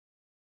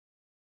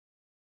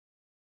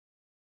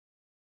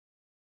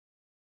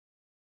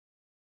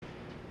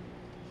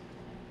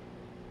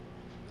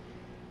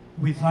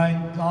We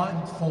thank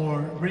God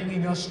for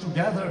bringing us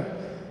together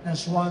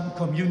as one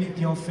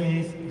community of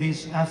faith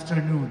this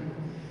afternoon.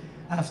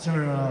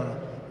 After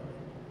a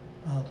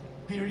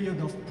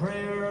period of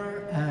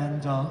prayer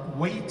and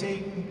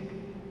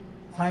waiting,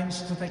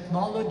 thanks to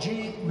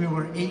technology, we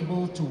were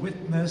able to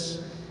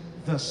witness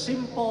the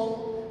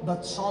simple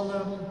but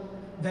solemn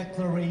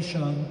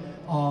declaration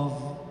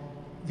of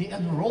the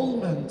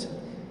enrollment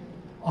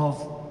of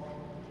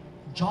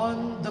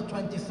John the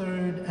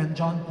 23rd and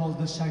John Paul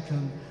II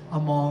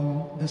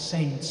among the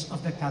saints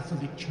of the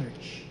Catholic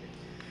Church.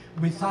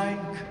 We thank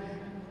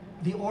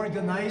the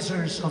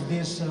organizers of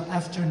this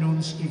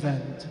afternoon's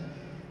event,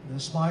 the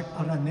Smart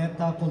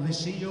Araneta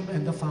Coliseum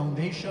and the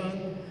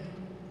Foundation,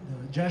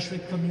 the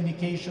Jesuit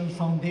Communication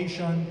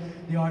Foundation,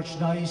 the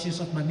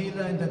Archdiocese of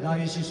Manila and the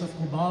Diocese of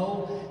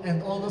Cubao,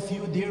 and all of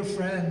you dear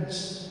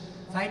friends.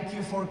 Thank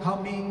you for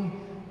coming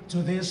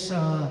to this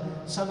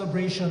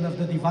celebration of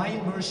the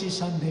Divine Mercy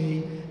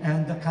Sunday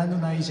and the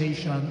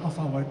canonization of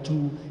our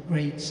two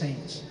great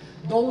saints.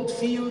 Don't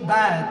feel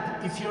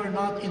bad if you're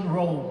not in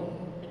Rome.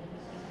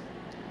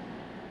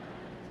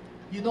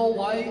 You know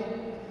why?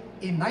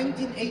 In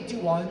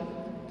 1981,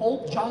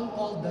 Pope John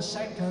Paul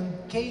II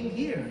came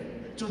here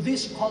to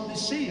this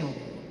Colosseum.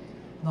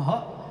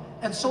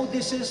 And so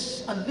this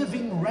is a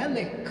living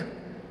relic.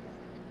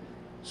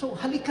 So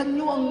halikan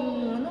nyo ang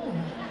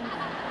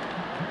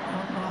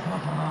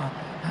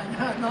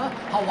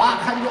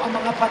hawakan nyo ang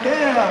mga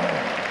pader.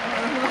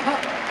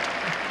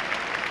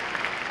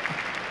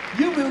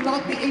 You will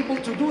not be able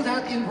to do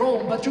that in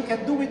Rome, but you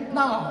can do it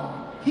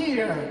now,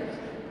 here.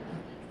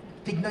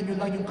 Tignan nyo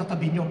lang yung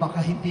katabi nyo,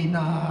 baka hindi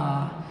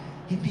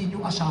nyo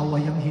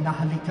asawa yung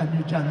hinahalikan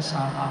nyo dyan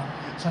sa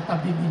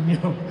tabi ninyo.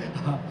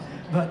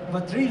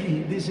 But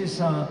really, this is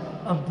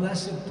a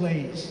blessed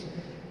place.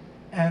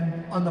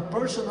 And on a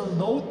personal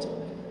note,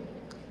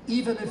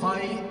 even if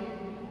I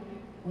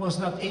was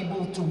not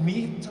able to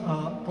meet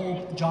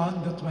Pope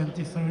John the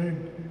 23rd,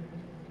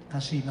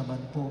 kasi naman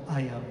po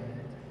I am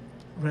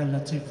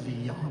relatively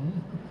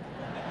young.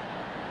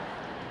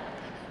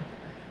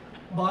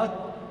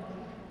 But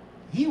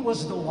he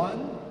was the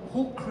one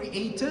who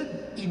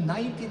created in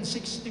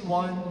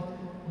 1961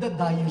 the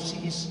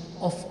Diocese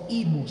of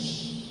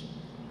Imus,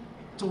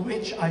 to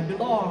which I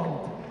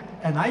belonged,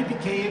 and I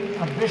became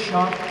a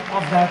bishop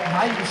of that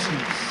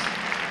diocese.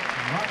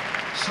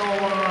 So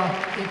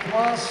it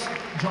was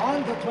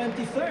John the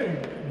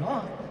 23rd,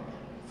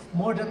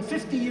 more than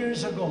 50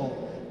 years ago,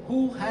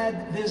 who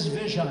had this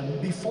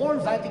vision before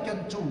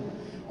Vatican II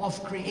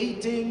of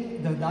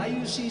creating the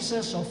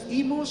dioceses of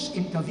Imus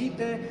in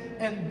Cavite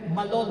and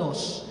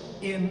Malolos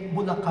in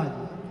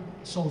Bulacan.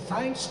 So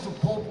thanks to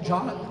Pope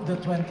John the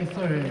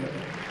 23rd.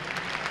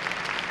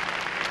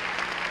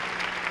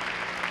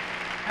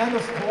 And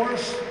of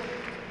course,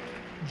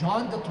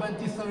 John the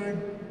 23rd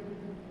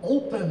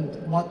opened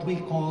what we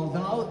call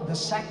now the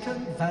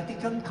Second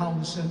Vatican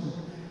Council,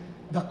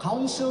 the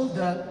council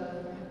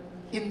that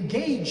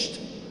engaged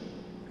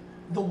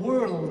the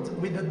world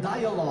with a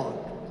dialogue,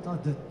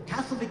 the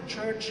Catholic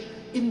Church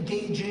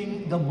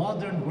engaging the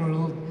modern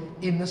world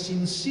in a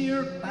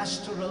sincere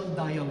pastoral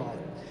dialogue.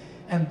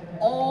 And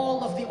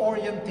all of the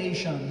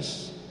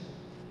orientations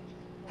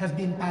have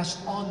been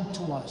passed on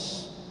to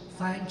us,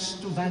 thanks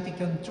to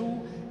Vatican II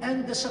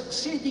and the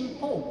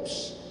succeeding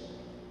popes.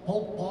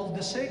 Pope Paul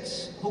VI,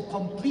 who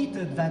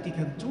completed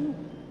Vatican II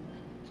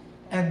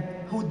and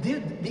who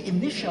did the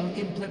initial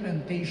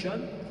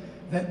implementation,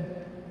 then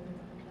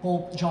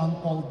Pope John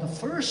Paul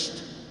I,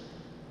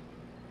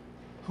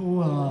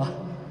 who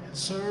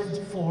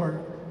served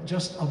for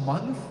just a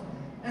month,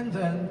 and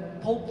then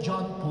Pope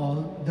John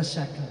Paul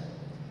II.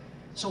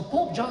 So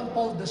Pope John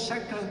Paul II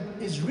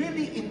is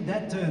really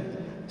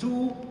indebted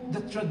to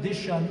the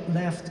tradition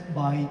left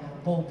by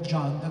Pope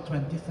John the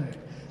 23rd.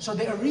 So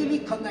they are really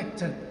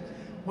connected.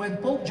 When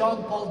Pope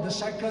John Paul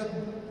II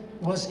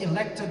was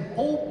elected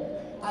Pope,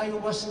 I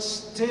was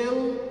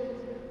still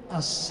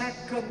a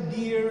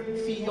second-year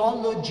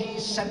theology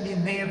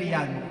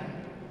seminarian.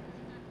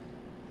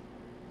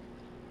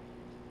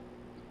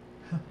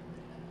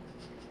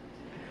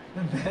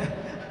 And then,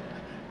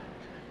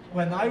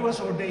 when I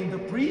was ordained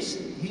a priest,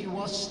 he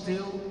was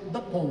still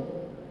the Pope.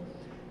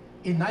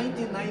 In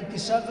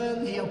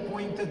 1997, he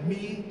appointed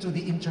me to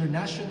the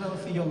International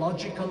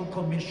Theological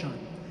Commission.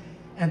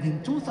 And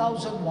in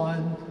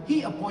 2001,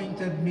 he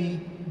appointed me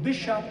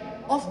Bishop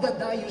of the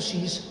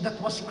diocese that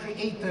was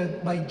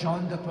created by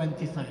John the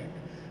 23rd,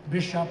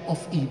 Bishop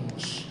of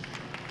Imus.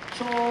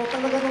 So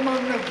talaga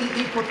namang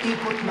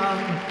nag-iikot-ikot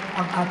lang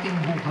ang ating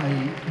buhay,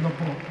 no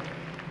po.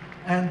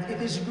 And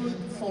it is good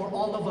for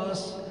all of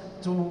us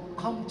to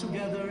come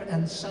together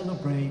and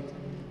celebrate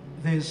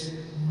this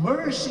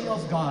mercy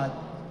of God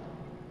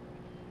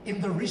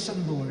in the risen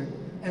Lord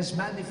as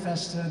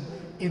manifested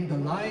in the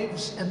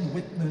lives and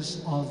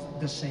witness of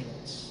the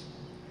saints.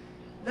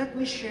 Let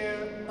me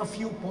share a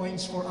few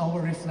points for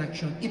our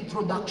reflection.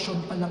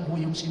 Introduction pa lang po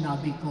yung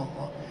sinabi ko.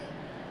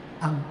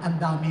 Ang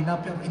dami na,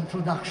 pero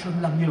introduction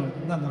lang yun.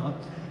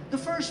 The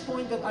first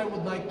point that I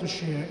would like to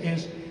share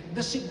is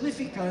the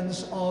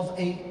significance of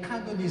a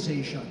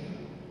canonization,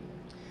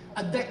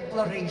 a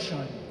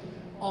declaration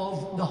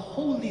of the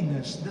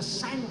holiness, the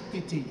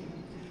sanctity,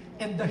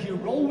 and the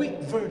heroic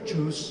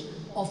virtues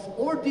of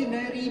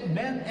ordinary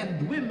men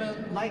and women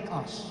like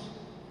us.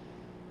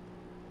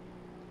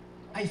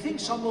 I think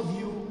some of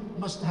you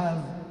must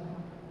have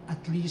at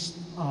least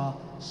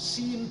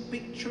seen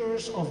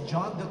pictures of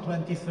John the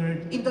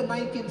 23rd in the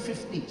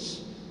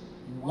 1950s.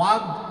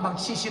 Huwag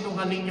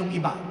magsisinungaling yung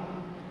iba.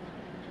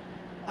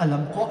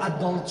 Alam ko,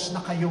 adults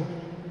na kayo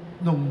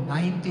noong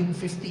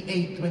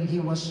 1958 when he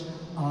was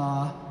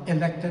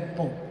elected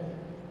Pope.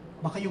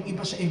 Baka yung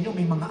iba sa inyo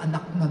may mga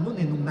anak na noon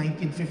noong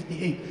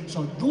 1958.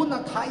 So do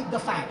not hide the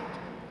fact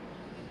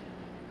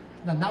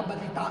na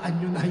nabalitaan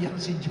nyo na yan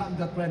si John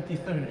the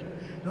 23rd.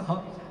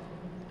 No?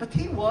 But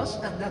he was,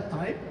 at that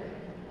time,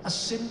 a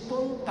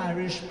simple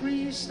parish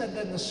priest and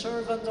then a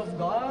servant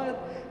of God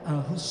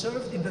who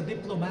served in the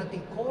diplomatic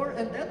corps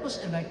and then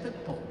was elected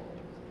Pope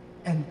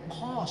and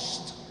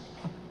caused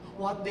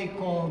what they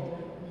called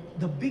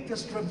the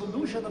biggest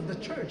revolution of the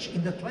Church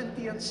in the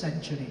 20th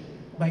century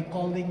by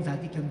calling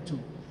Vatican II.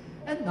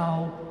 And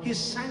now, his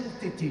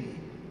sanctity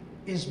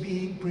is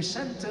being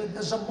presented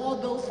as a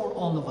model for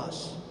all of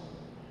us.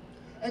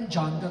 And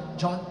John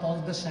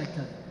Paul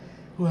II,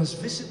 who has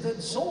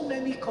visited so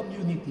many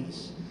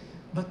communities,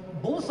 but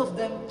both of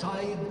them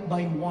tied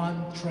by one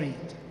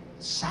trait: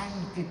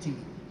 sanctity,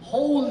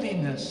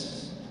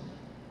 holiness.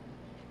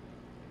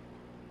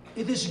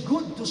 It is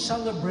good to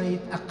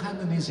celebrate a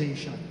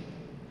canonization,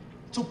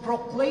 to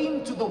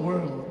proclaim to the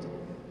world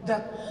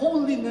that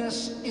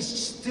holiness is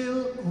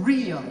still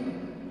real.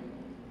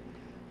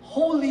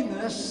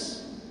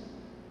 Holiness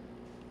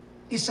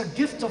is a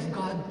gift of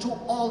God to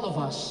all of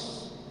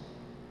us,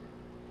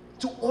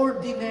 to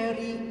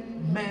ordinary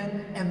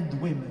men and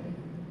women,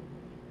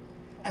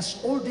 as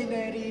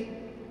ordinary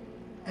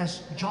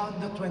as John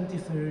the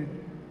 23rd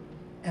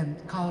and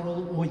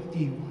Carol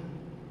Wojtyła.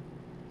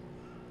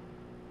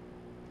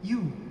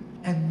 You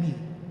and me,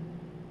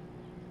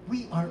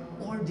 we are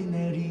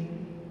ordinary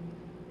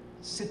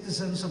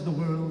citizens of the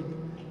world,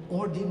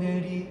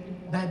 ordinary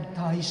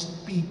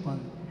baptized people.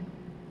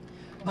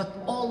 But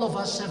all of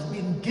us have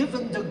been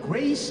given the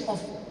grace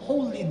of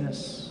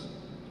holiness,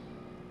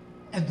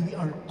 and we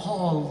are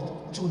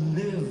called to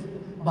live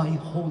by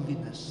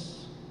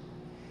holiness.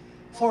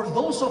 For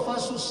those of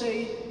us who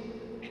say,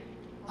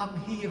 ang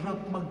hirap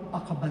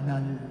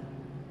magpakabanal,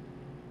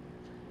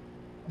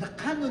 the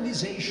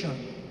canonization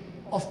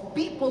of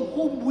people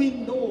whom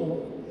we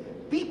know,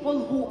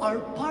 people who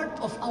are part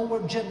of our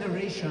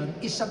generation,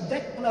 is a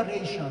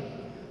declaration.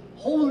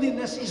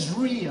 Holiness is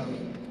real.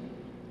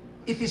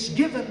 It is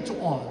given to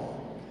all.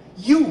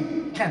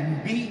 You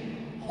can be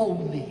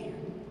holy.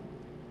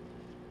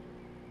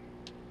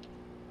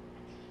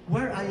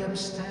 Where I am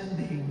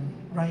standing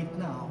right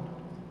now,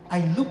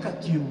 I look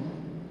at you.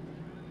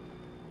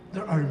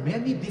 There are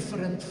many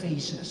different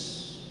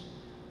faces.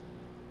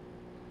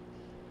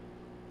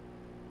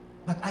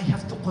 But I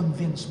have to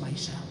convince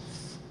myself.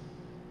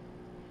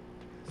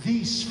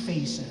 These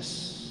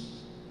faces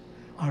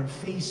are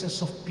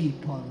faces of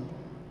people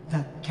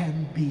that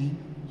can be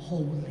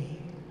holy,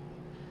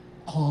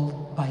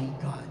 called by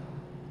God.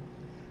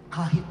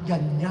 Kahit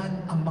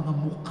ganyan ang mga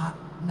muka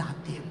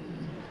natin.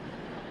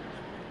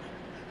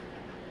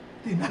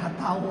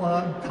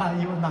 Tinatawag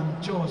tayo ng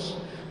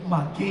Diyos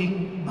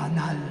maging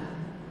banal.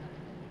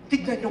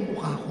 Tignan yung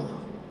mukha ko.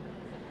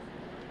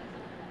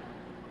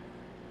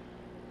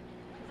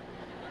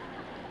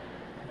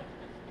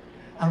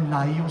 Ang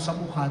layo sa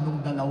mukha nung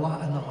dalawa,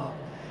 ano ka?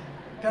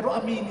 Pero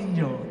aminin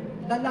nyo,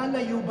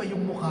 nalalayo ba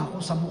yung mukha ko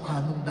sa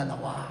mukha nung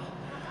dalawa?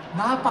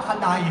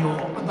 Napakalayo.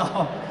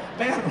 No?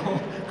 Pero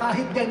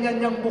kahit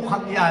ganyan yung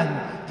mukhang yan,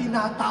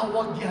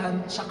 tinatawag yan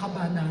sa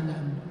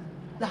kabanalan.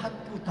 Lahat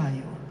po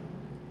tayo.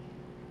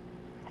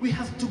 We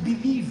have to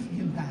believe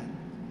in that.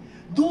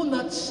 Do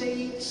not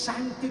say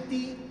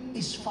sanctity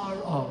is far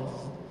off.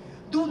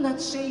 Do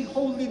not say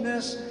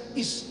holiness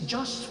is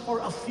just for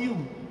a few.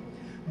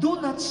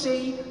 Do not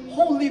say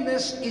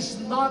holiness is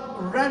not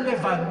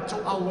relevant to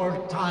our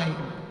time.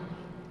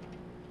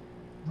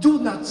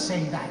 Do not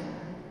say that.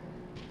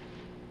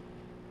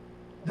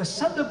 The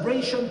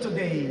celebration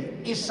today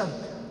is a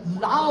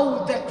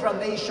loud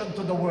declaration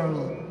to the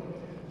world.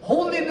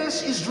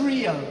 Holiness is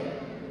real.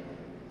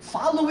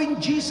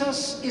 Following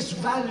Jesus is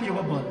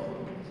valuable.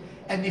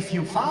 And if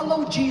you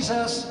follow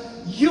Jesus,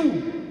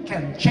 you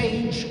can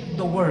change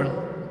the world.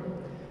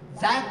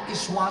 That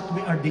is what we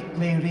are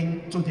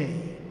declaring today.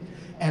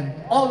 And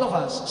all of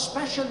us,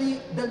 especially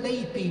the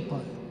lay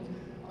people,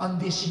 on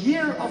this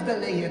year of the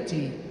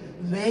laity,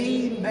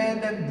 lay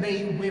men and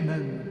lay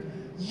women,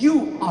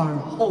 you are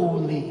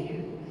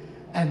holy.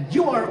 And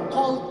you are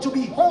called to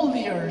be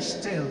holier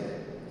still.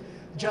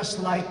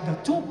 Just like the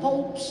two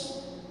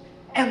popes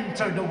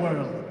enter the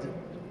world.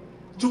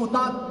 Do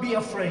not be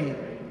afraid.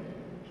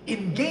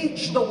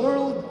 Engage the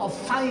world of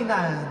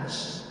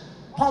finance,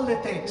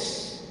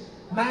 politics,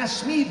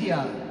 mass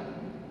media,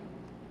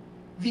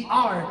 the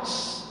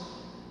arts,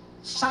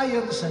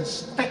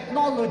 sciences,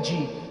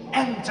 technology,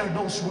 enter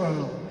those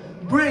worlds.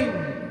 Bring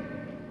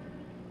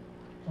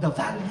the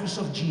values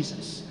of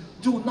Jesus.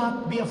 Do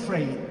not be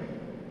afraid.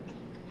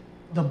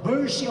 The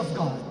mercy of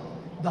God,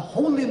 the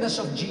holiness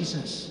of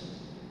Jesus,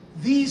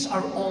 these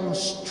are all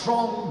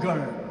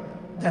stronger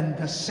than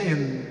the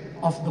sin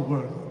of the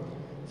world.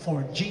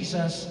 For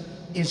Jesus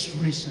is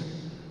risen.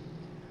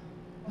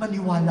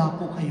 Maniwala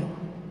po kayo.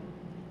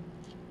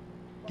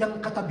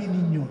 Yang katabi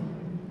ninyo,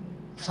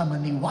 sa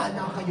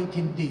maniwala kayo't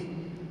hindi,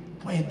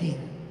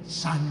 pwedeng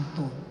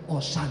santo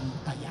o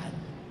santa yan.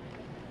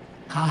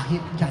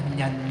 Kahit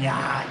ganyan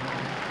yan.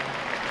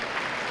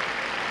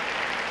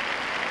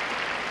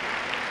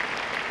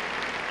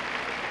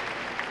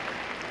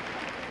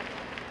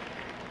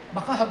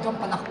 Baka hanggang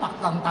palakpak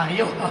lang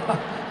tayo.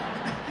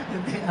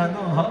 Hindi,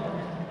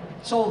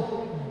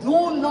 So,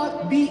 do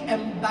not be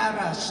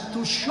embarrassed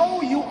to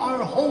show you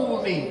are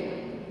holy.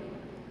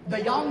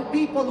 The young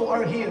people who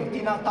are here,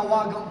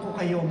 tinatawagan ko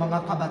kayo,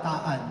 mga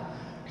kabataan.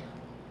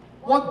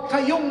 Huwag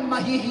kayong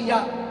mahihiya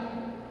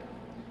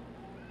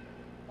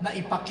na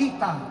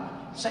ipakita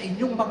sa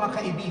inyong mga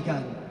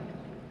kaibigan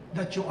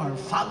that you are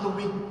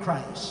following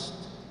Christ.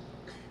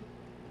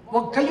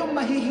 Huwag kayong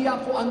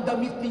mahihiya kung ang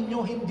damit ninyo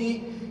hindi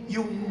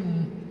yung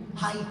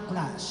high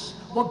class.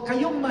 Huwag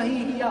kayong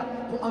mahihiya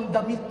kung ang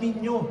damit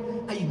ninyo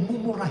ay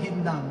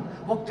mumurahin lang.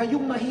 Huwag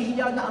kayong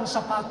mahihiya na ang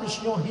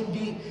sapatos nyo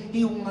hindi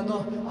yung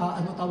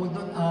tawag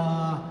doon,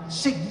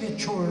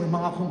 signature,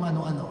 mga kung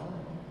ano-ano.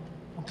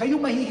 Huwag kayong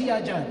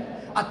mahihiya dyan.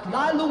 At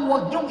lalong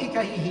huwag nyong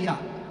ikahihiya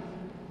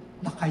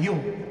na kayo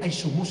ay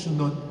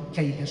sumusunod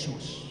kay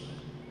Jesus.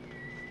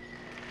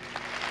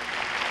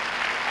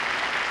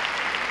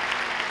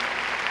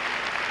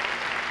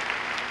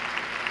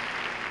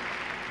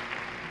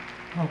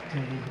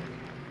 Okay.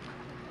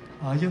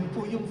 Yun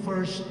po yung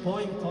first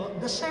point.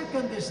 The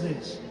second is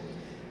this.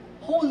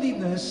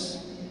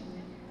 Holiness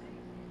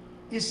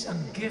is a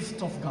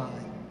gift of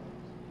God.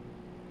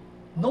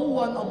 No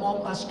one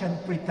among us can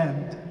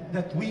pretend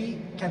that we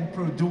can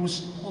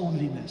produce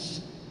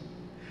holiness.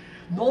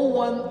 No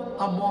one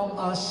among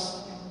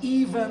us,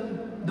 even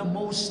the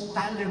most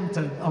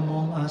talented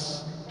among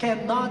us,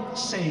 cannot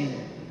say,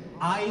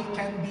 I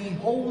can be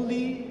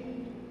holy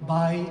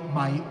by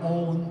my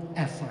own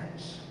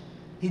efforts.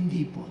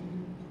 Hindi po.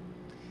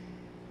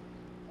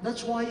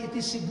 That's why it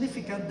is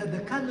significant that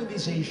the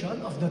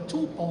canonization of the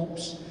two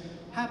popes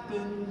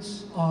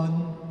happens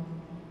on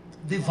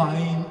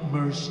Divine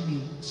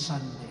Mercy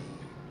Sunday.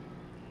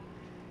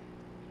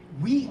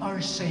 We are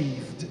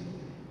saved.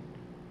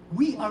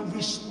 We are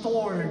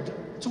restored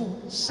to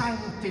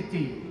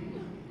sanctity.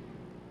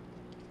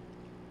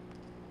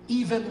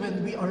 Even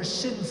when we are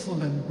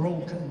sinful and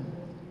broken,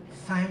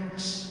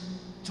 thanks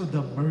to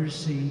the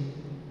mercy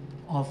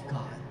of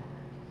God.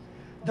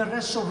 The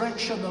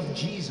resurrection of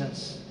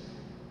Jesus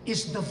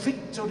is the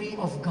victory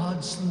of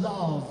God's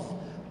love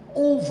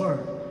over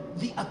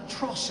the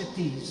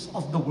atrocities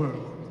of the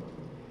world.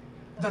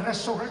 The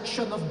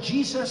resurrection of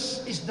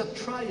Jesus is the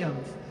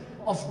triumph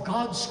of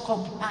God's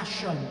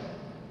compassion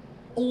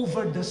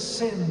over the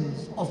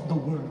sins of the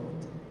world.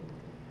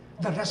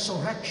 The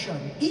resurrection,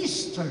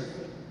 Easter,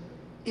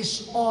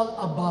 is all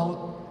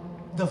about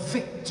the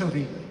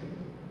victory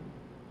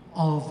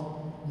of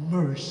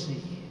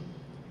mercy.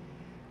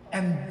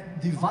 And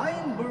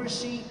divine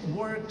mercy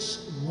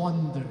works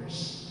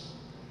wonders.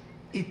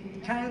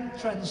 It can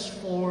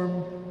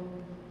transform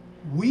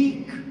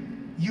weak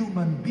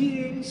human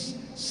beings,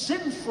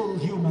 sinful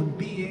human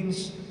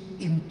beings,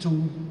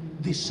 into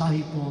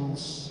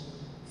disciples,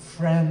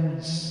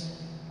 friends,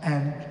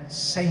 and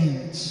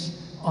saints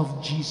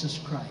of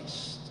Jesus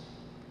Christ.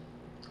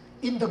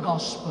 In the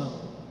gospel,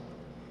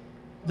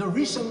 the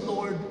risen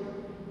Lord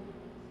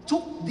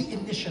took the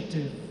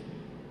initiative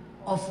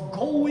of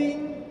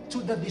going to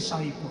the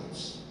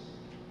disciples.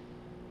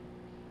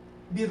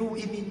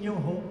 Biruin ninyo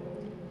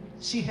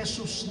si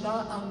Jesus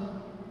na ang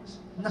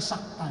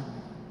nasaktan.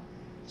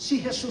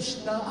 Si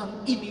Jesus na ang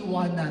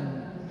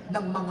iniwanan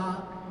ng mga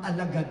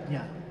alagad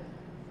niya.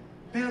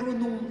 Pero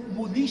nung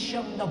muli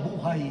siyang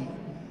nabuhay,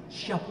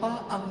 siya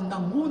pa ang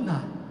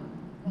nanguna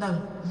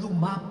na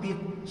lumapit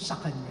sa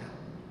kanya,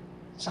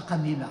 sa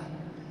kanila.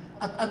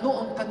 At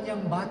ano ang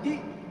kanyang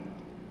bati?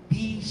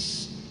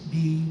 Peace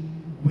be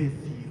with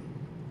you.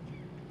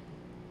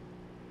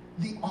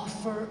 The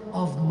offer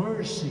of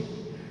mercy,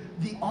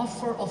 the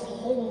offer of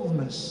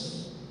wholeness.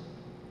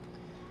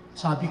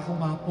 Sabi ko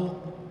nga po,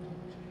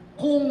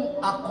 kung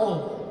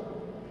ako,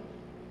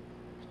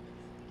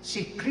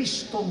 si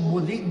Kristong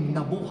muling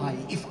nabuhay,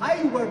 if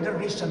I were the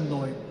risen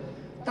Lord,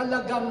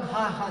 talagang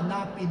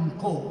hahanapin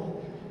ko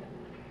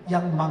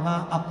yung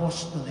mga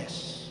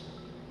apostoles.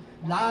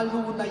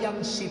 Lalo na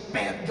yung si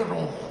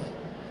Pedro,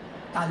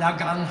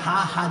 talagang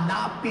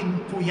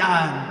hahanapin ko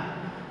yan.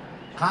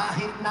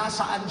 Kahit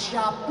nasaan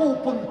siya,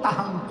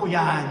 pupuntahan ko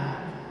yan.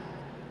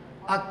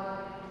 At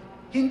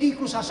hindi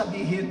ko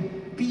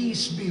sasabihin,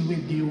 peace be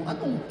with you.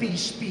 Anong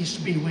peace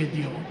be with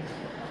you?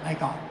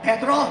 Ikaw,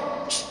 Pedro,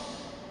 shh,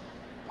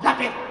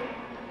 lapit.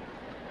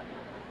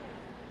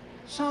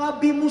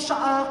 Sabi mo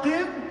sa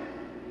akin,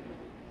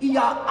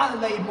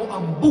 Iaalay mo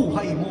ang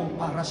buhay mo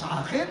para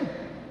sa akin?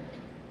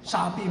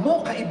 Sabi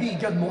mo,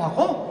 kaibigan mo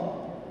ako.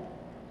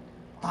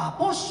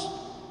 Tapos,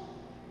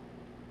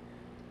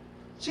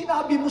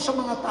 sinabi mo sa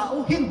mga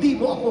tao, hindi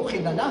mo ako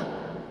kilala.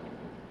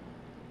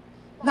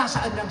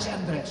 Nasaan yan si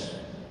Andres?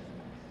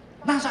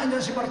 Nasaan yan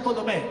si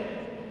Bartolome?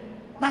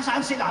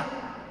 Nasaan sila?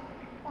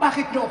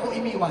 Bakit niyo ako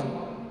iniwan?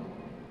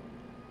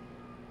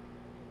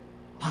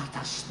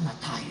 Patas na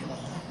tayo.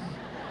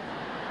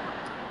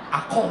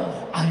 Ako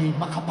ay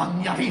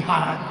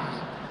makapangyarihan.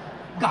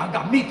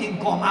 Gagamitin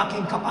ko ang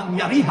aking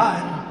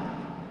kapangyarihan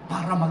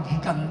para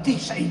maghiganti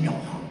sa inyo.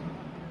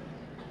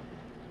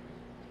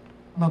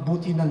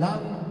 Mabuti na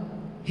lang,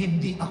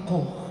 hindi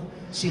ako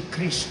si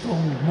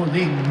Kristong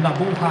muling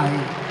nabuhay.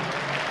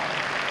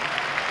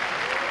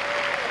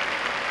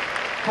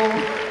 Kung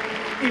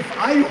if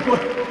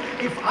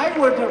I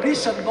were the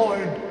risen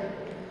Lord,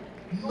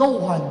 no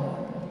one,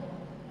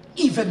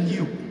 even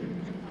you,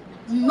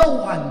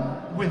 no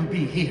one will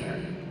be here.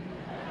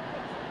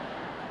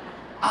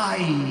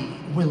 I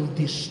will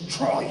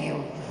destroy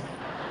you.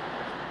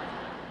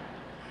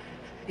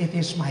 It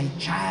is my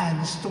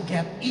chance to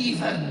get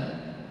even.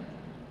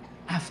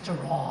 After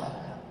all,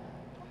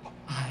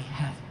 I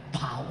have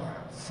power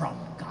from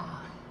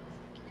God.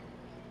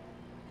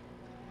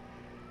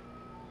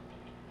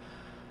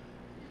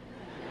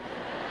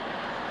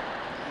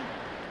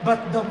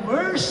 But the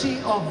mercy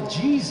of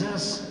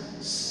Jesus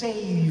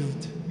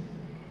saved.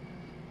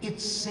 It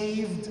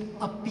saved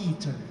a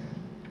Peter.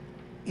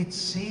 It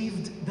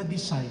saved the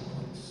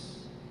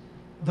disciples.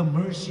 The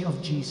mercy of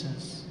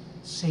Jesus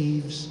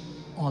saves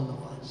all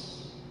of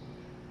us.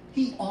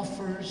 He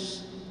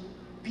offers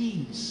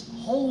peace,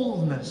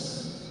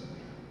 wholeness.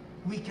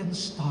 We can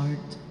start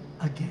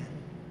again.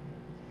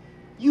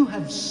 You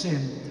have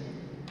sinned,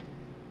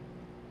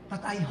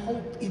 but I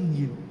hope in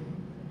you.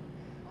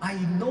 I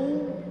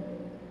know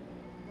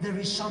there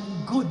is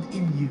some good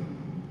in you.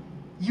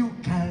 You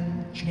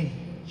can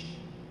change.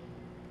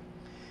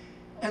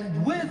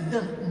 And with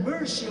the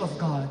mercy of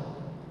God,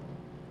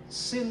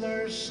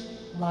 sinners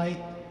like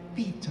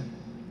Peter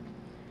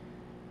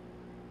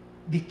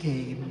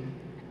became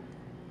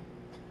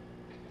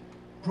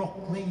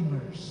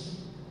proclaimers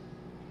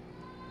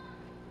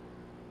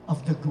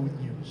of the good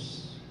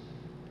news.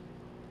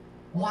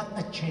 What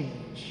a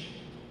change.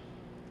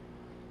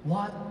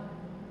 What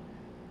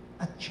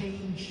a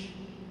change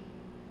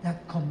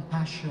that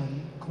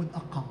compassion could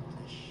accomplish.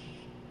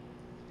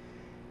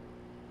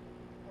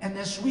 And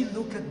as we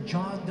look at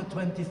John the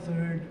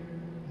 23rd,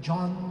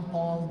 John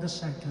Paul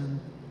II,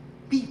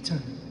 Peter,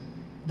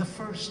 the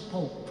first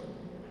Pope,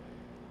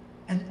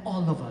 and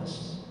all of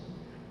us,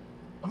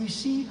 we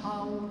see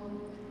how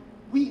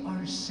we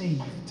are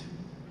saved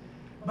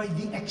by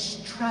the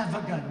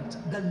extravagant,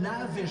 the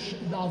lavish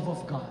love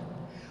of God.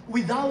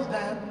 Without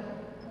that,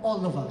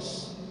 all of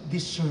us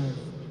deserve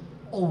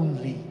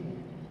only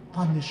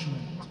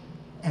punishment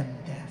and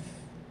death.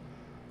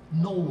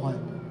 No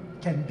one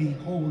can be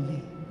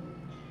holy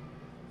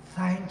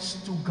thanks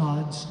to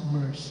God's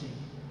mercy.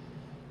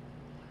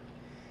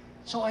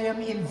 So I am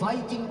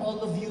inviting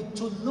all of you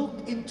to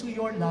look into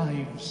your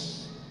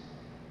lives.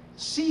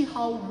 See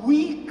how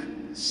weak,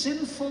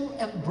 sinful,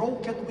 and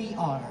broken we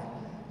are.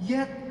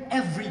 Yet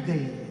every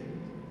day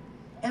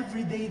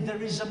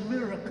there is a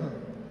miracle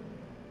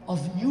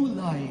of new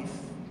life.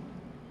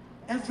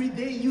 Every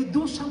day you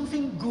do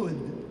something good.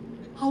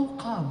 How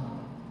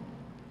come?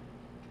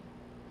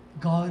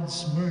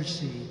 God's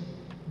mercy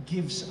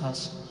gives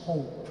us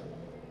hope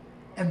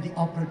and the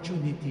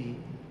opportunity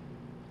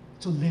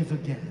to live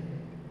again.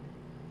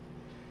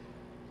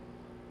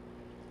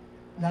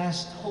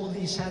 Last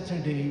Holy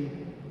Saturday,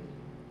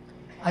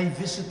 I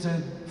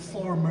visited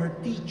former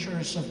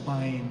teachers of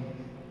mine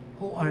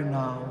who are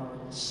now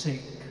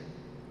sick.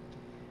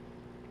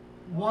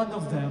 One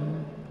of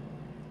them,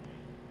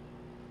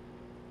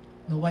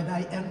 when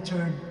I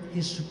entered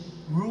his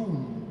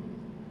room,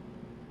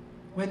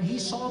 when he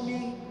saw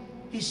me,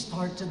 he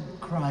started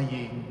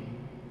crying.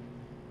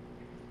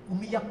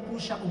 Umiyak po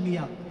siya,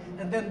 umiyak.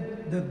 And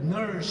then the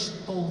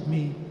nurse told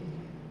me,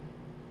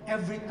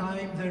 every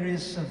time there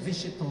is a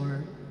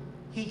visitor,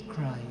 he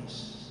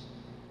cries.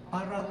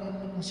 Parang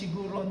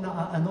siguro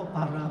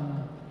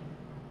parang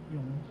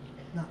yung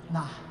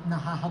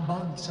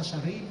nahahabag sa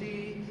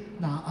sarili,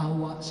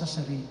 naawa sa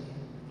sarili.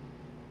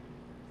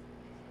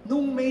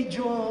 Nung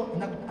medyo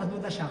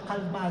na siya,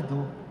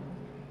 kalmado,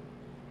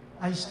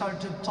 I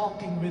started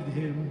talking with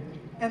him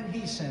and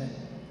he said,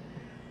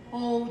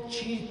 "Oh,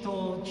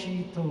 Chito,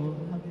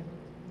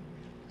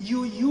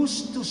 you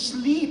used to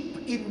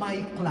sleep in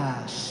my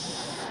class."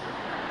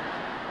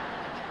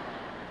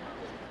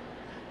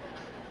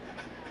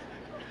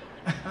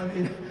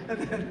 And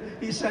then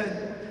he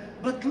said,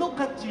 "But look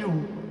at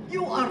you,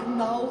 you are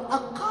now a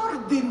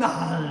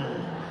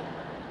cardinal."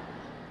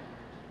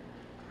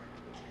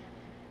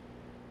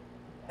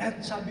 And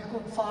sabi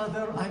ko,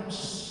 "Father, I'm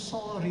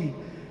sorry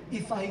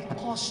if I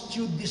caused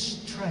you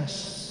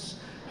distress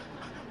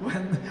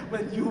when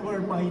you were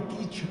my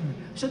teacher."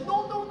 He said,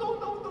 No,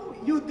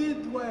 you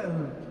did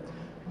well.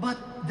 But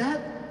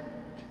that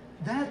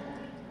that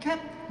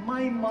kept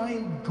my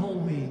mind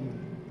going.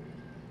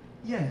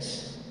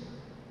 Yes,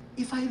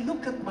 if I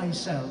look at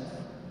myself,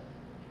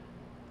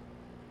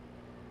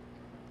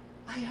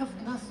 I have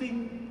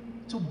nothing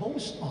to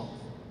boast of.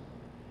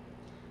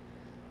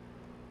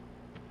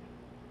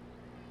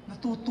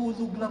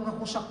 Natutulog lang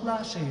ako sa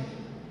klase.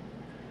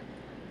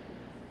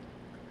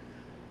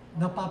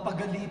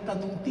 Napapagalitan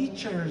ng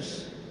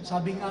teachers.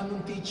 Sabi nga nung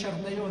teacher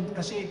na yun,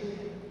 kasi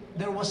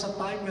there was a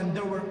time when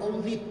there were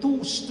only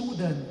 2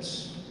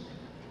 students,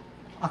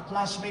 a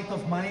classmate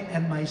of mine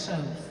and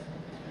myself.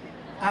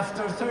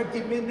 After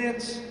 30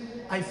 minutes,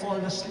 I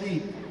fall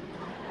asleep.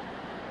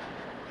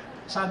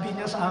 Sabi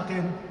niya sa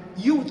akin,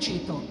 "You,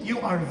 Chito,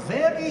 you are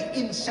very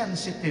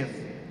insensitive.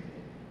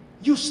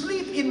 You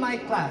sleep in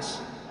my class,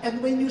 and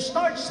when you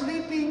start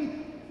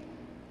sleeping,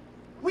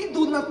 we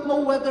do not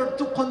know whether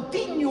to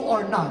continue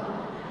or not.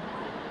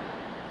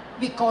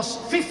 Because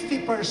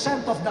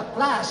 50% of the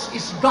class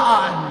is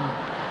gone."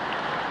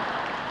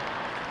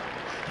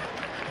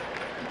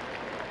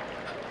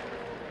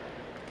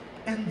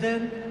 And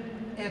then,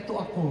 eto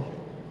ako,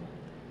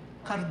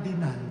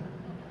 kardinal.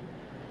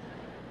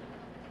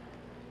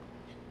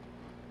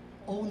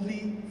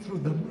 Only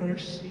through the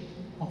mercy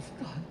of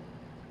God.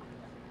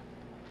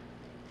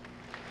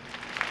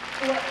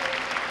 Well,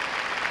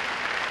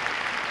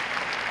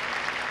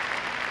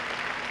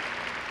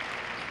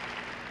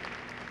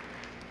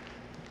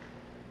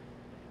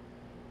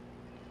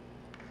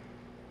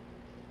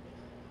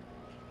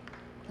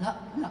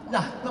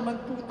 lahat naman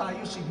po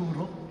tayo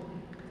siguro.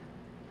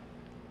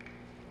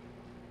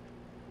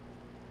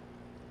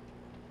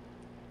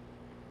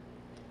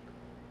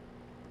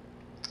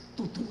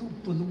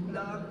 Tutulog-tulog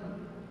lang.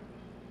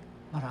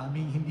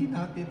 Maraming hindi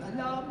natin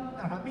alam,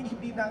 maraming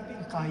hindi natin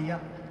kaya.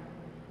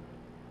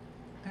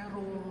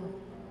 Pero,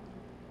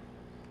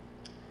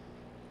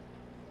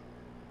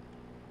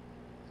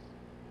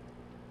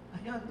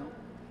 ayan, no?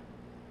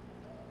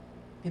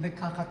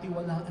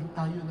 Pinagkakatiwalaan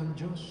tayo ng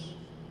Diyos.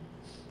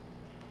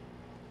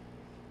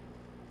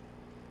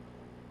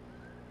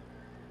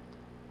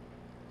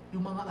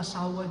 Yung mga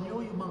asawa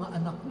nyo, yung mga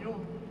anak nyo,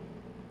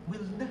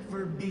 will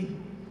never be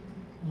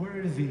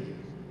worthy.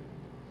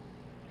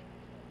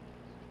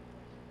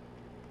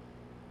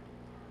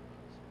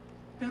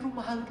 Pero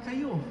mahal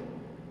kayo.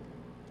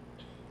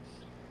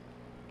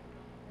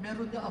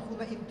 Meron na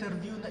ako na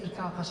interview na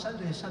ikakasal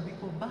eh. Sabi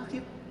ko,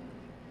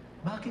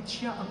 bakit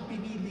siya ang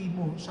pinili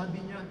mo?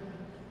 Sabi niya,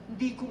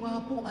 hindi ko nga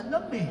po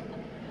alam eh.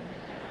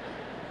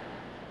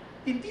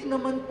 Hindi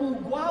naman po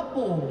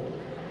gwapo.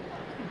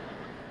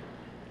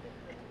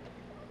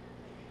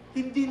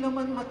 Hindi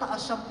naman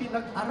mataas ang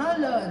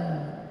pinag-aralan.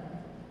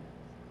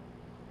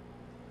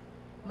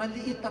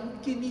 Maliit ang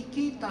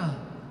kinikita.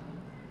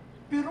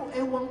 Pero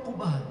ewan ko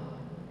ba,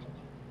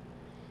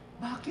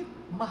 bakit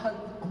mahal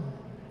ko?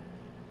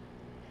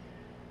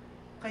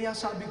 Kaya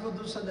sabi ko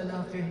dun sa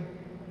lalaki,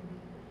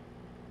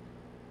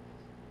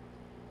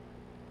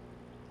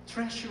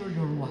 treasure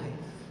your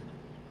wife.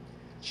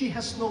 She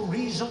has no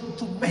reason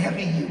to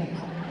marry you.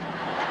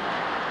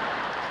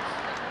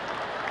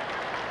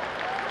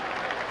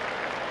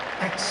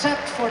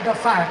 Except for the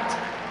fact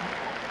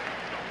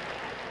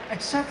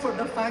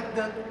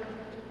that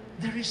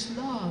there is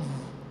love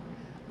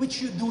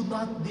which you do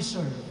not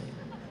deserve.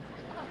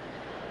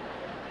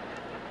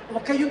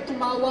 Huwag kayong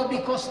tumawa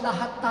because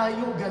lahat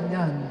tayo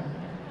ganyan.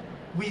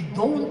 We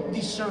don't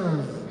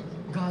deserve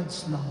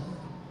God's love.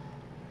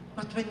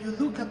 But when you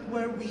look at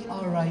where we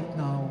are right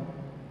now,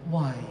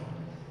 why?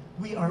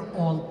 We are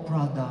all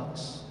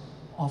products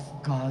of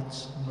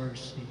God's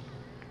mercy.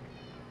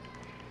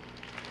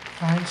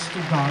 Thanks to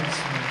God's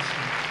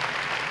mercy.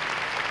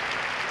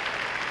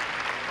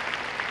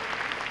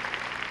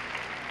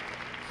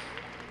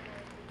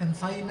 And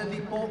finally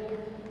po,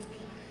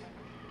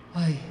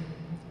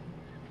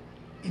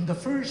 in the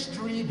first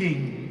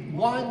reading,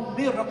 one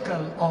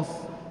miracle of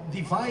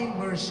divine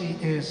mercy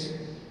is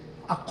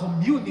a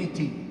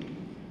community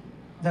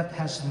that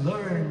has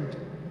learned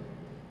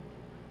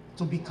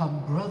to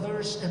become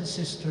brothers and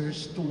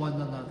sisters to one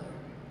another.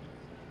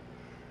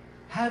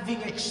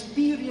 Having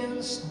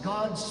experienced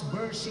God's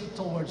mercy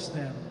towards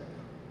them,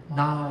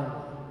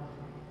 now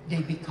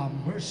they become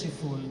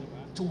merciful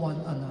to one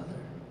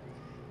another.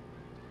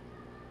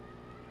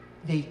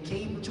 They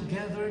came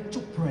together to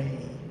pray,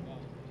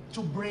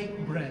 to break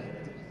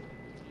bread,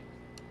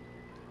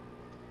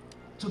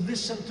 to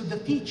listen to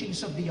the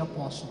teachings of the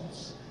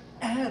apostles,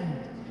 and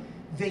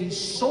they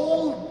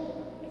sold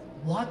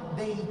what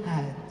they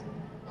had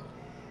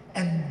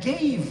and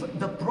gave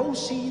the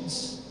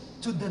proceeds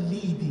to the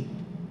needy.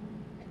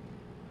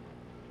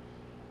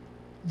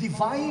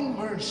 Divine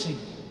mercy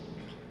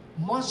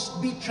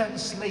must be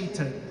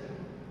translated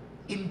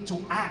into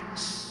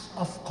acts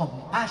of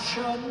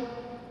compassion,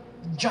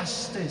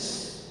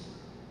 justice,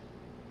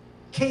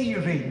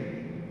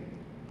 caring,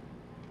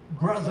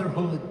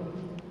 brotherhood,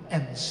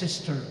 and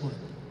sisterhood.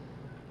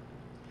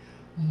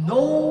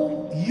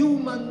 No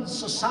human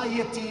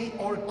society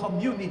or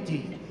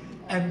community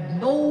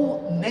and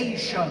no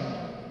nation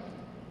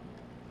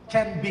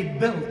can be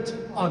built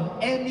on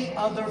any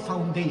other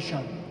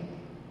foundation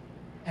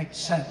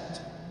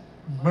except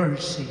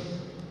mercy,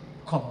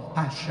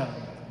 compassion,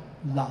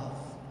 love.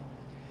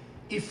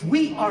 If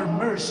we are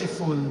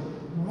merciful,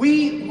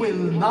 we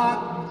will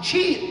not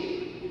cheat.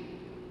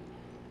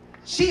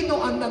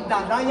 Sino ang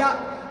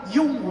nagdadaya?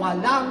 Yung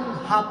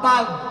walang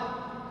habag.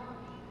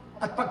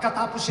 At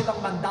pagkatapos silang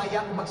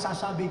mandaya,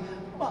 magsasabi,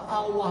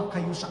 maawa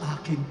kayo sa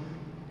akin.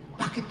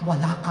 Bakit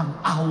wala kang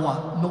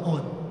awa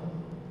noon?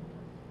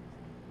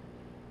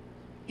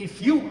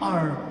 If you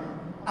are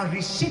a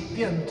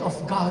recipient of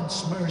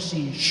God's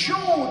mercy,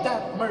 show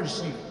that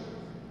mercy.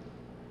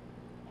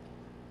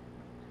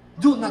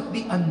 Do not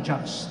be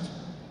unjust.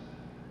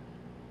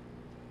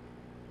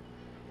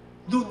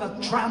 Do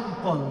not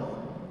trample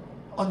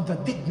on the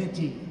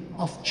dignity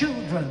of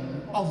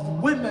children,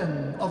 of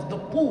women, of the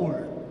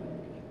poor.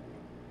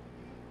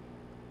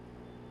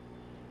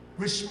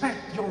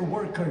 Respect your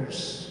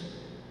workers.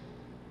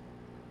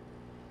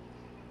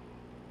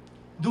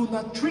 Do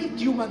not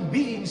treat human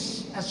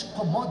beings as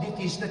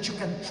commodities that you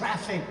can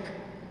traffic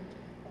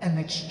and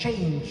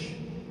exchange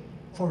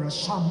for a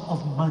sum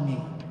of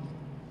money.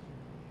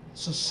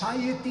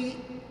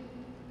 Society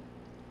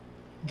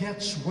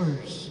gets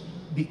worse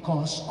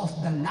because of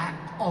the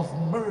lack of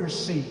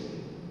mercy.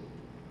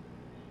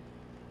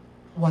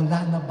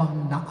 Wala na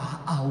bang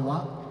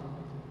naaawa?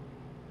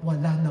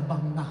 Wala na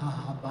bang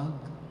nahahabag?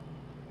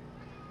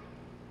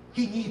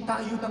 Hingi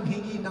tayo ng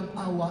hingi ng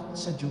awa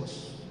sa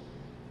Diyos.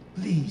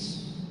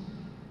 Please,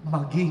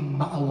 maging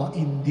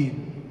maawain din.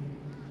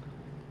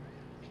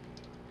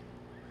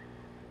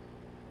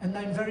 And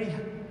I'm very,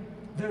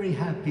 very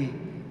happy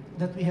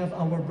that we have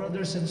our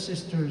brothers and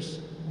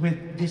sisters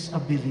with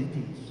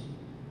disabilities.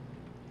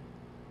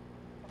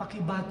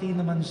 Pakibati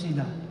naman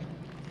sila.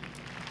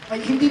 Ay,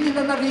 hindi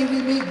nila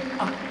naririnig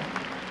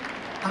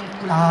ang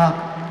clap.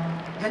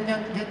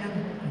 Ganyan, ganyan.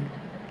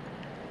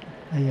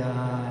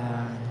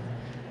 Ayan.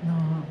 No.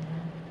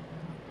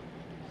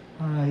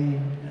 Ay.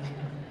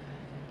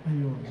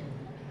 Ayun.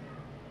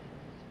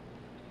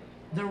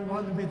 They're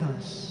one with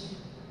us.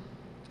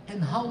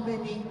 And how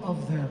many of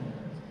them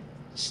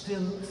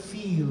still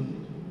feel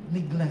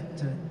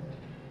neglected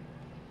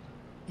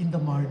in the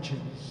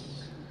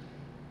margins?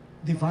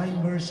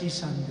 Divine Mercy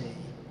Sunday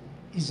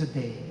is a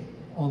day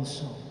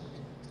also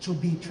to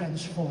be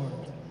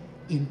transformed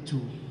into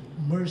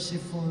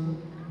merciful,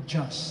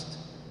 just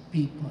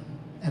people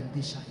and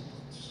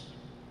disciples.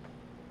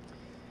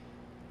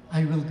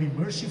 I will be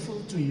merciful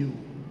to you.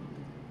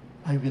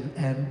 I will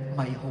end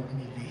my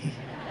homily.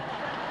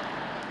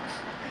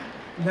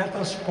 Let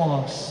us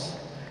pause.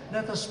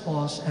 Let us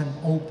pause and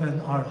open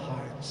our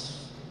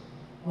hearts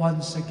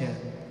once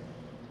again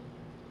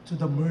to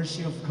the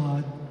mercy of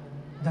God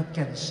that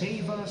can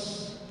save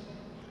us,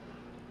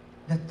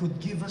 that could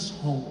give us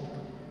hope,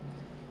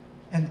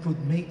 and could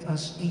make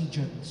us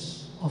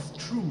agents of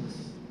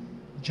truth,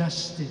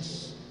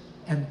 justice,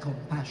 and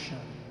compassion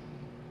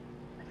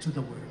to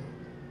the world.